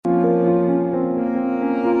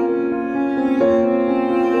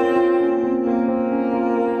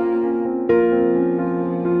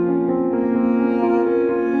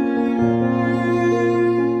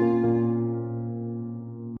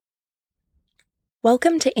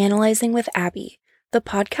Welcome to Analyzing with Abby, the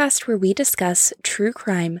podcast where we discuss true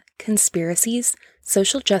crime, conspiracies,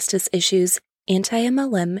 social justice issues,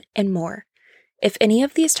 anti-MLM, and more. If any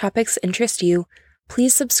of these topics interest you,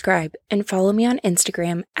 please subscribe and follow me on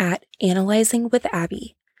Instagram at Analyzing with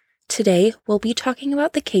Abby. Today, we'll be talking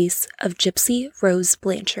about the case of Gypsy Rose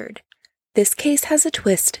Blanchard. This case has a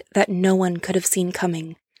twist that no one could have seen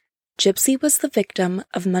coming. Gypsy was the victim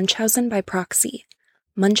of Munchausen by proxy.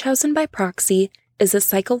 Munchausen by proxy is a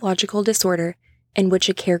psychological disorder in which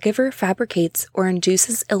a caregiver fabricates or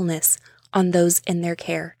induces illness on those in their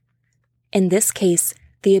care. In this case,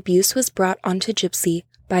 the abuse was brought onto Gypsy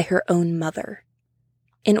by her own mother.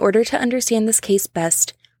 In order to understand this case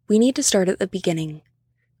best, we need to start at the beginning.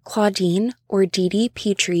 Claudine, or Dee Dee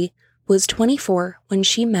Petrie, was 24 when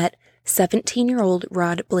she met 17-year-old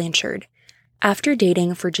Rod Blanchard. After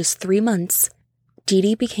dating for just 3 months, Dee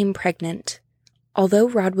Dee became pregnant. Although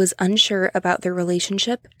Rod was unsure about their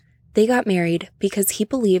relationship, they got married because he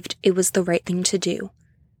believed it was the right thing to do.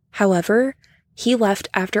 However, he left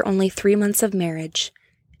after only 3 months of marriage.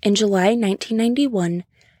 In July 1991,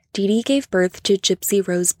 Dee Dee gave birth to Gypsy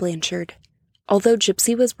Rose Blanchard. Although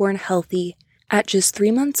Gypsy was born healthy, at just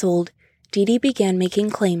 3 months old, Dee Dee began making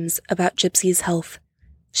claims about Gypsy's health.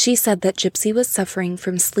 She said that Gypsy was suffering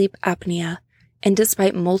from sleep apnea, and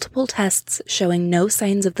despite multiple tests showing no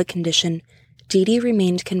signs of the condition, Dee Dee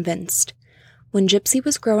remained convinced. When Gypsy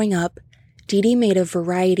was growing up, Dee Dee made a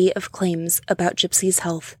variety of claims about Gypsy's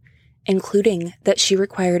health, including that she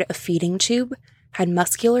required a feeding tube, had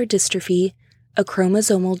muscular dystrophy, a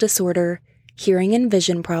chromosomal disorder, hearing and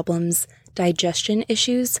vision problems, digestion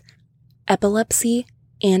issues, epilepsy,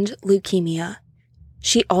 and leukemia.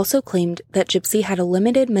 She also claimed that Gypsy had a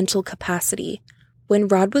limited mental capacity. When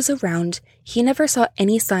Rod was around, he never saw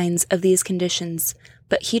any signs of these conditions,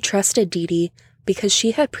 but he trusted Dee Dee because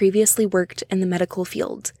she had previously worked in the medical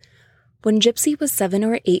field. When Gypsy was 7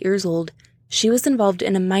 or 8 years old, she was involved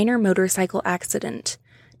in a minor motorcycle accident.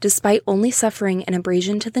 Despite only suffering an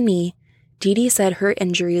abrasion to the knee, Dee Dee said her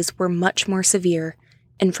injuries were much more severe,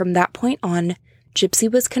 and from that point on,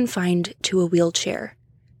 Gypsy was confined to a wheelchair.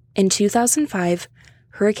 In 2005,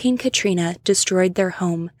 Hurricane Katrina destroyed their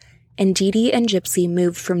home, and Dee Dee and Gypsy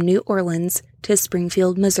moved from New Orleans to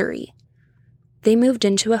Springfield, Missouri. They moved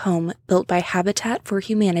into a home built by Habitat for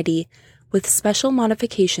Humanity with special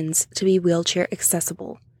modifications to be wheelchair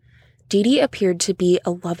accessible. Dee Dee appeared to be a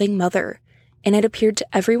loving mother, and it appeared to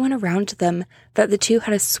everyone around them that the two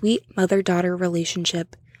had a sweet mother-daughter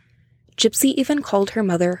relationship. Gypsy even called her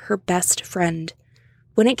mother her best friend.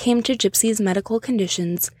 When it came to Gypsy's medical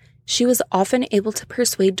conditions, she was often able to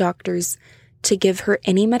persuade doctors to give her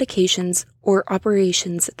any medications or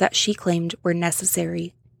operations that she claimed were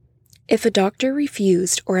necessary. If a doctor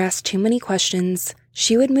refused or asked too many questions,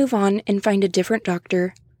 she would move on and find a different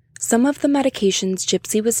doctor. Some of the medications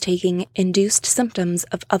Gypsy was taking induced symptoms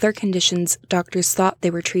of other conditions doctors thought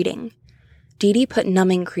they were treating. Dee Dee put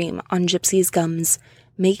numbing cream on Gypsy's gums,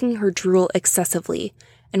 making her drool excessively,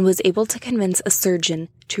 and was able to convince a surgeon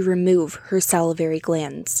to remove her salivary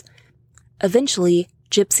glands. Eventually,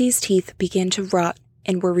 Gypsy's teeth began to rot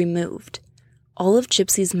and were removed. All of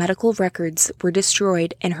Gypsy's medical records were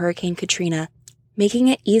destroyed in Hurricane Katrina, making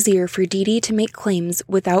it easier for Dee Dee to make claims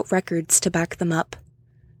without records to back them up.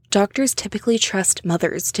 Doctors typically trust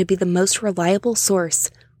mothers to be the most reliable source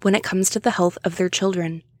when it comes to the health of their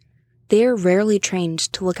children. They are rarely trained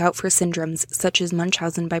to look out for syndromes such as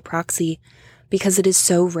Munchausen by proxy because it is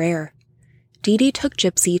so rare. Dee Dee took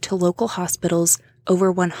Gypsy to local hospitals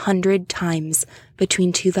over 100 times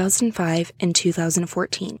between 2005 and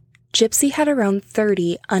 2014. Gypsy had around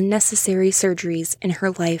 30 unnecessary surgeries in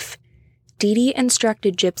her life. Dee Dee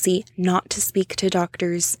instructed Gypsy not to speak to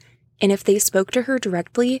doctors, and if they spoke to her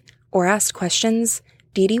directly or asked questions,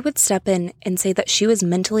 Dee Dee would step in and say that she was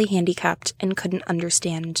mentally handicapped and couldn't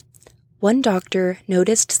understand. One doctor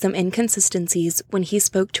noticed some inconsistencies when he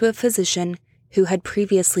spoke to a physician who had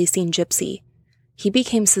previously seen Gypsy. He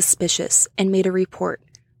became suspicious and made a report,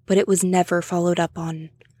 but it was never followed up on.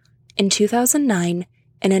 In 2009,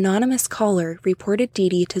 an anonymous caller reported Dee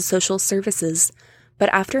Dee to social services, but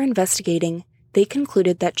after investigating, they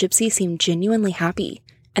concluded that Gypsy seemed genuinely happy,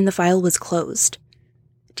 and the file was closed.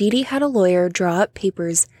 Dee Dee had a lawyer draw up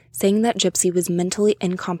papers saying that Gypsy was mentally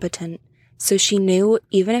incompetent, so she knew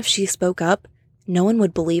even if she spoke up, no one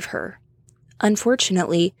would believe her.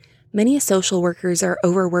 Unfortunately, many social workers are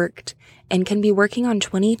overworked and can be working on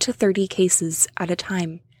 20 to 30 cases at a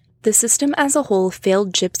time. The system as a whole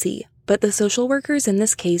failed Gypsy, but the social workers in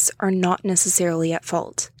this case are not necessarily at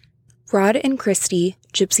fault. Rod and Christy,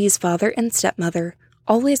 Gypsy's father and stepmother,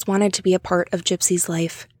 always wanted to be a part of Gypsy's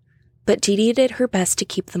life. but Dee Dee did her best to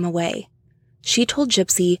keep them away. She told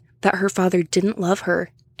Gypsy that her father didn't love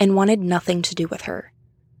her and wanted nothing to do with her.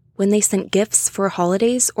 When they sent gifts for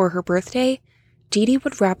holidays or her birthday, Dee Dee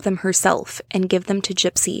would wrap them herself and give them to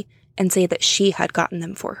Gypsy and say that she had gotten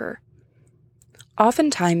them for her.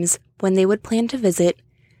 Oftentimes, when they would plan to visit,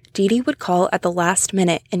 Dee Dee would call at the last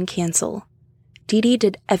minute and cancel. Dee Dee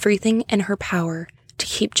did everything in her power to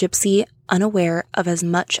keep Gypsy unaware of as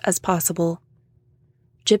much as possible.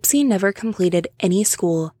 Gypsy never completed any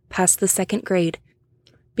school past the 2nd grade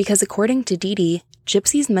because, according to Dee Dee,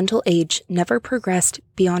 Gypsy's mental age never progressed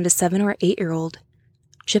beyond a 7 or 8-year-old.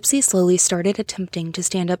 Gypsy slowly started attempting to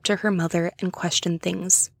stand up to her mother and question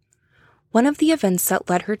things. One of the events that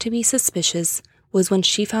led her to be suspicious was when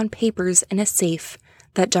she found papers in a safe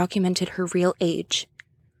that documented her real age.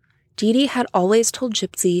 Dee Dee had always told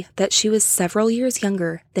Gypsy that she was several years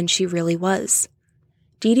younger than she really was.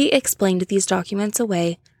 Dee Dee explained these documents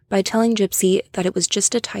away by telling Gypsy that it was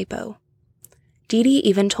just a typo. Dee Dee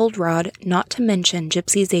even told Rod not to mention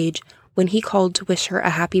Gypsy's age when he called to wish her a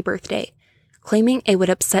happy birthday, claiming it would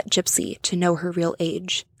upset Gypsy to know her real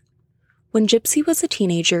age. When Gypsy was a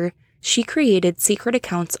teenager, she created secret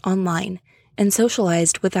accounts online and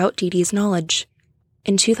socialized without Dee Dee's knowledge.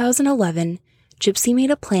 In 2011, Gypsy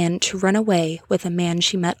made a plan to run away with a man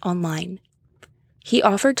she met online. He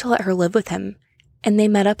offered to let her live with him, and they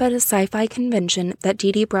met up at a sci-fi convention that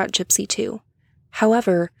Dee Dee brought Gypsy to.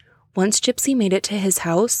 However, once Gypsy made it to his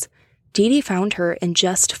house, Dee Dee found her in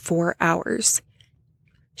just 4 hours.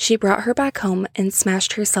 She brought her back home and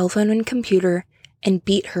smashed her cell phone and computer and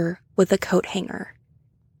beat her with a coat hanger.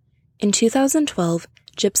 In 2012,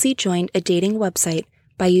 Gypsy joined a dating website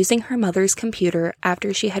by using her mother's computer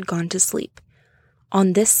after she had gone to sleep.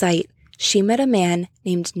 On this site, she met a man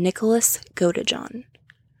named Nicholas Godejohn.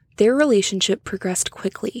 Their relationship progressed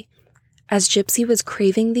quickly, as Gypsy was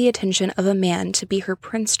craving the attention of a man to be her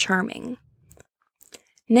Prince Charming.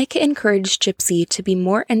 Nick encouraged Gypsy to be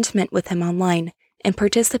more intimate with him online and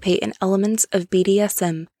participate in elements of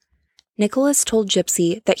BDSM. Nicholas told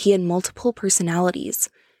Gypsy that he had multiple personalities,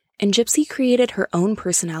 and Gypsy created her own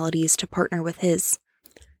personalities to partner with his.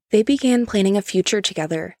 They began planning a future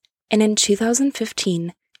together, and in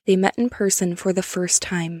 2015, they met in person for the first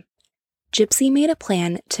time. Gypsy made a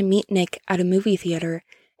plan to meet Nick at a movie theater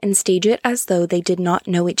and stage it as though they did not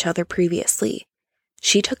know each other previously.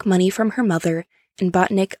 She took money from her mother and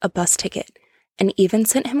bought Nick a bus ticket, and even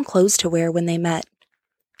sent him clothes to wear when they met.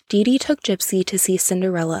 Dee Dee took Gypsy to see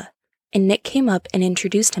Cinderella, and Nick came up and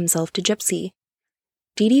introduced himself to Gypsy.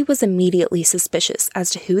 Dee Dee was immediately suspicious as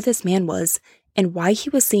to who this man was and why he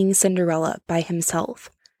was seeing Cinderella by himself.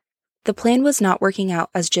 The plan was not working out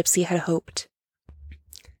as Gypsy had hoped.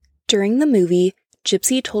 During the movie,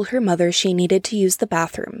 Gypsy told her mother she needed to use the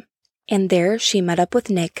bathroom, and there she met up with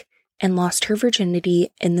Nick and lost her virginity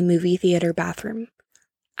in the movie theater bathroom.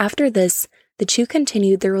 After this, the two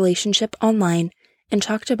continued their relationship online and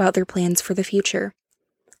talked about their plans for the future.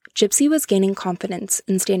 Gypsy was gaining confidence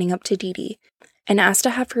in standing up to Dee Dee and asked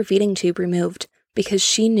to have her feeding tube removed because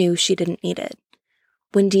she knew she didn't need it.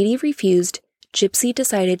 When Dee Dee refused, Gypsy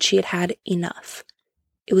decided she had had enough.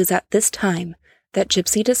 It was at this time that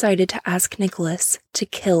Gypsy decided to ask Nicholas to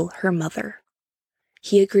kill her mother.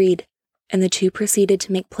 He agreed, and the two proceeded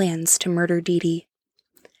to make plans to murder Dee Dee.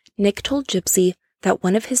 Nick told Gypsy that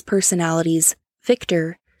one of his personalities,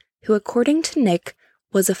 Victor, who according to Nick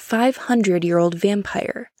was a 500-year-old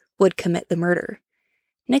vampire, would commit the murder.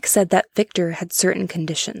 Nick said that Victor had certain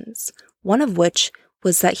conditions, one of which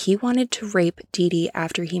was that he wanted to rape Dee Dee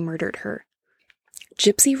after he murdered her.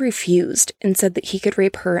 Gypsy refused and said that he could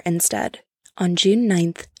rape her instead. On June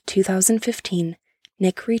 9th, 2015,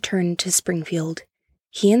 Nick returned to Springfield.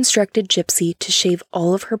 He instructed Gypsy to shave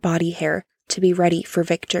all of her body hair to be ready for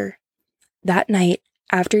Victor. That night,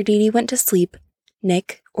 after Dee Dee went to sleep,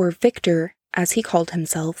 Nick, or Victor, as he called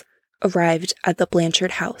himself, arrived at the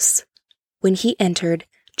Blanchard house. When he entered,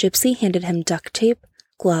 Gypsy handed him duct tape,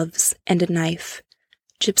 gloves, and a knife.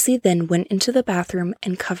 Gypsy then went into the bathroom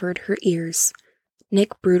and covered her ears.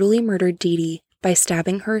 Nick brutally murdered Dee Dee by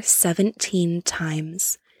stabbing her 17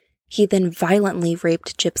 times. He then violently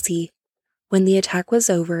raped Gypsy. When the attack was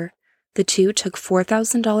over, the two took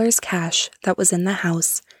 $4,000 cash that was in the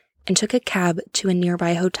house and took a cab to a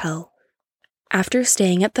nearby hotel. After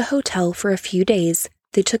staying at the hotel for a few days,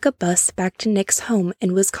 they took a bus back to Nick's home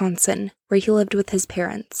in Wisconsin, where he lived with his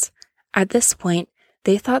parents. At this point,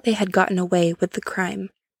 they thought they had gotten away with the crime.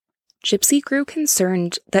 Gypsy grew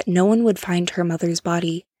concerned that no one would find her mother's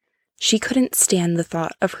body. She couldn't stand the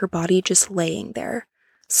thought of her body just laying there,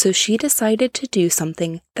 so she decided to do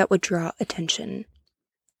something that would draw attention.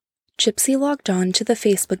 Gypsy logged on to the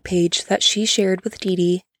Facebook page that she shared with Dee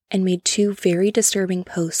Dee and made 2 very disturbing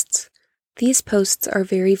posts. These posts are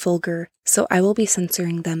very vulgar, so I will be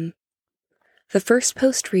censoring them. The first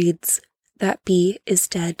post reads, "That bee is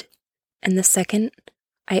dead," and the second,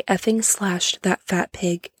 "I effing slashed that fat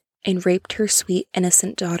pig and raped her sweet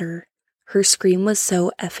innocent daughter. Her scream was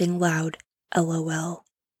so effing loud, LOL."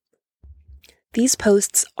 These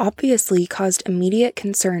posts obviously caused immediate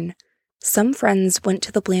concern. Some friends went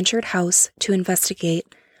to the Blanchard house to investigate,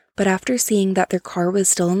 but after seeing that their car was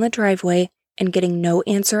still in the driveway and getting no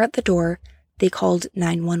answer at the door, they called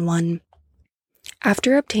 911.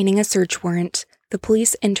 After obtaining a search warrant, the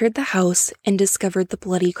police entered the house and discovered the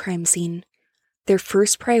bloody crime scene. Their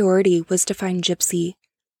first priority was to find Gypsy.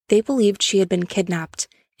 They believed she had been kidnapped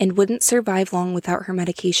and wouldn't survive long without her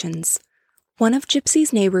medications. One of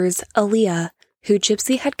Gypsy's neighbors, Aaliyah, who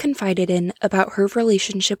Gypsy had confided in about her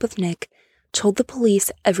relationship with Nick, told the police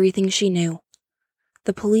everything she knew.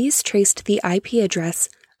 The police traced the IP address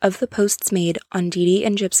of the posts made on Dee Dee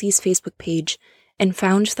and Gypsy's Facebook page and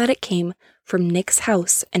found that it came from Nick's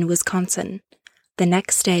house in Wisconsin. The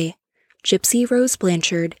next day, Gypsy Rose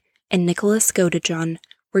Blanchard and Nicholas Godejohn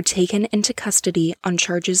were taken into custody on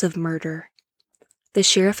charges of murder. The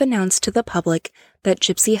sheriff announced to the public that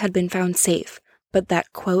Gypsy had been found safe, but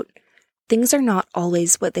that, quote, "things are not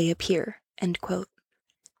always what they appear," end quote.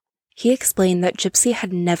 He explained that Gypsy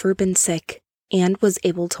had never been sick and was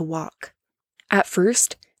able to walk. At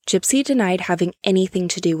first, Gypsy denied having anything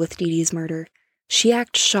to do with Dee Dee's murder. She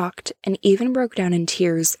acted shocked and even broke down in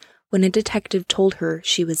tears when a detective told her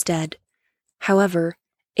she was dead. However,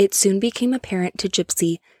 it soon became apparent to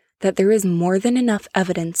Gypsy that there is more than enough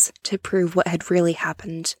evidence to prove what had really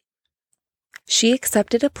happened. She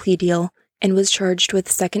accepted a plea deal and was charged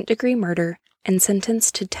with second-degree murder and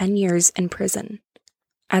sentenced to 10 years in prison.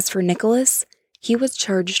 As for Nicholas, he was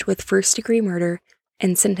charged with first-degree murder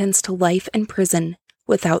and sentenced to life in prison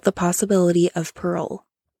without the possibility of parole.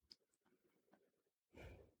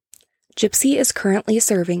 Gypsy is currently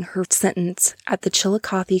serving her sentence at the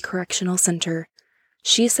Chillicothe Correctional Center.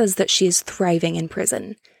 She says that she is thriving in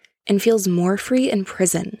prison and feels more free in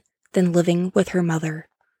prison than living with her mother.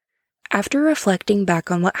 After reflecting back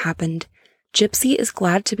on what happened, Gypsy is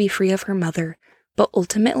glad to be free of her mother, but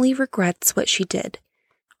ultimately regrets what she did.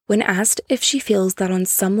 When asked if she feels that on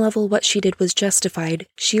some level what she did was justified,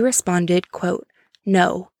 she responded, quote,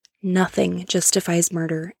 "No, nothing justifies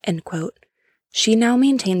murder," end quote. She now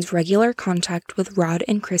maintains regular contact with Rod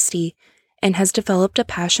and Christy and has developed a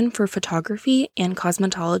passion for photography and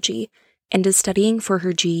cosmetology and is studying for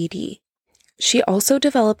her GED. She also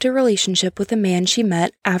developed a relationship with a man she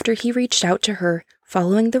met after he reached out to her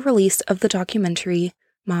following the release of the documentary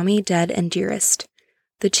Mommy, Dead, and Dearest.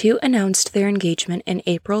 The two announced their engagement in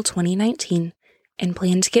April 2019 and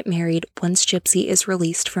plan to get married once Gypsy is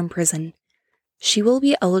released from prison. She will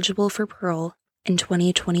be eligible for parole in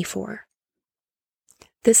 2024.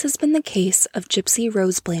 This has been the case of Gypsy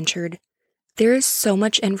Rose Blanchard. There is so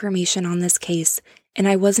much information on this case, and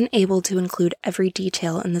I wasn't able to include every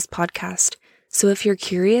detail in this podcast, so if you're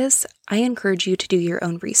curious, I encourage you to do your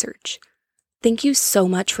own research. Thank you so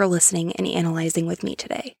much for listening and analyzing with me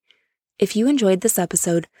today. If you enjoyed this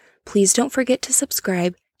episode, please don't forget to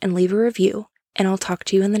subscribe and leave a review, and I'll talk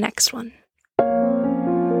to you in the next one.